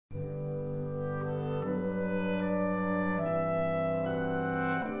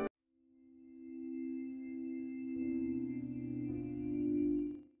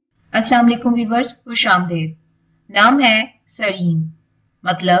अस्सलाम वालेकुम व्यूअर्स, खुश आमदीद। नाम है सरीम,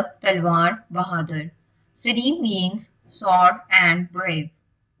 मतलब तलवार, बहादुर। Sarim means sword and brave.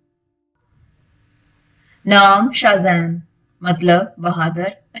 नाम शाहजैन, मतलब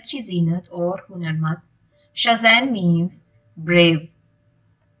बहादुर, अच्छी जीनत और हुनरमंद। Shahzain means brave.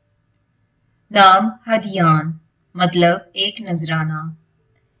 नाम हदियान, मतलब एक नजराना।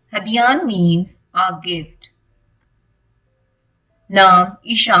 हदियान मीन्स a gift। नाम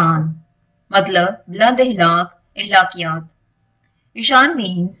ईशान, मतलब बुलंद अखलाकियात। Ishan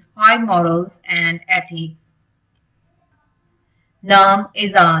means high morals and ethics. नाम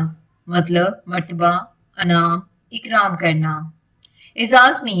एजाज, मतलब मर्तबा, अनाम, इकराम करना।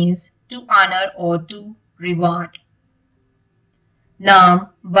 एजाज मीन्स टू ऑनर और टू रिवॉर्ड। नाम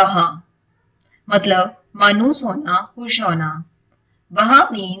बहा, मतलब मानूस होना, खुश होना। बहा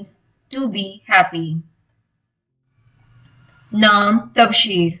मीन्स टू बी हैप्पी। नाम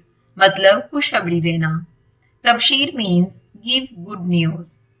तबशीर, मतलब खुशखबरी देना। तबशीर मीन्स गिव गुड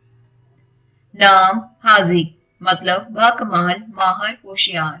न्यूज। नाम हाजिक, मतलब बाकमाल, माहिर,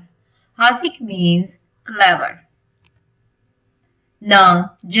 होशियार। Hazik means clever. नाम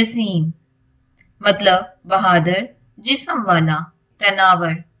जसीम, मतलब बहादुर, जिस्म वाला,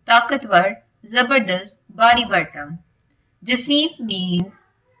 तनावर, ताकतवर, जबरदस्त, भारी भरकम। Jasim means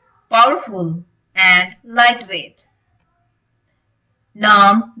powerful and light weight.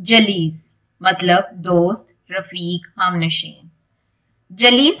 नाम जलीस, मतलब दोस्त, रफीक, हमनशीन।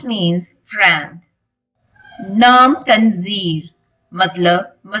 Jalees means friend. नाम तंजीर,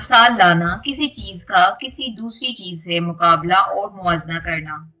 मतलब मसाल लाना, किसी चीज का किसी दूसरी चीज से मुकाबला और मुआजना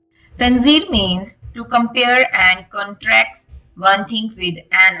करना। Tanzeer means to compare and contract one thing with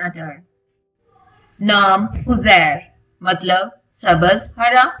N other. नाम हुजैर, मतलब सब्ज,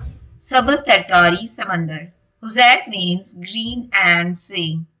 हरा, सब्ज तरकारी, समंदर। हुजैर मीन्स ग्रीन एंड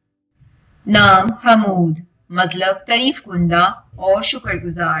सी। नाम हमूद, मतलब तारीफ कुंदा और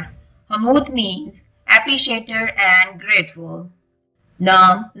शुक्रगुजार। Hamood means एप्रिशिएटर and grateful.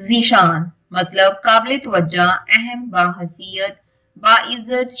 नाम जीशान, मतलब काबिल तवज्जा, अहम, बाहसियत,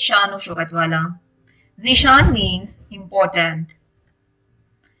 बाइज्जत, शान शौकत वाला। Zeeshan means important.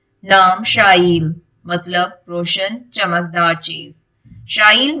 नाम शाइल, मतलब रोशन, चमकदार चीज।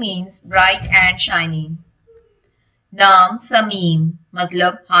 शाइल मीन्स ब्राइट एंड शाइनिंग। नाम समीम,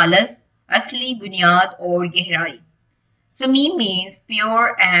 मतलब हालस, असली, बुनियाद और गहराई। Sameem means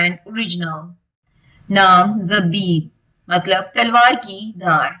pure and original. नाम जबीब, मतलब तलवार की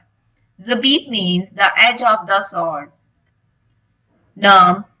धार। Jabib means the age of the sword.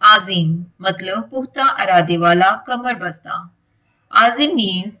 नाम आजिम, मतलब पुख्ता इरादे वाला, कमर बस्ता। आजिम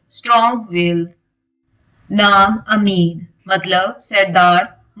मीन्स स्ट्रॉन्ग विल। नाम अमीद, मतलब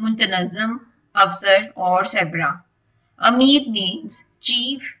सरदार, मुंतनज़म, अफसर और सरबरा। अमीद मीन्स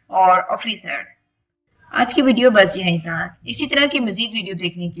चीफ और ऑफिसर। आज की वीडियो बस यहीं था। इसी तरह की मजीद वीडियो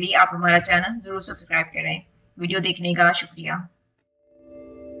देखने के लिए आप हमारा चैनल जरूर सब्सक्राइब करें। वीडियो देखने का शुक्रिया।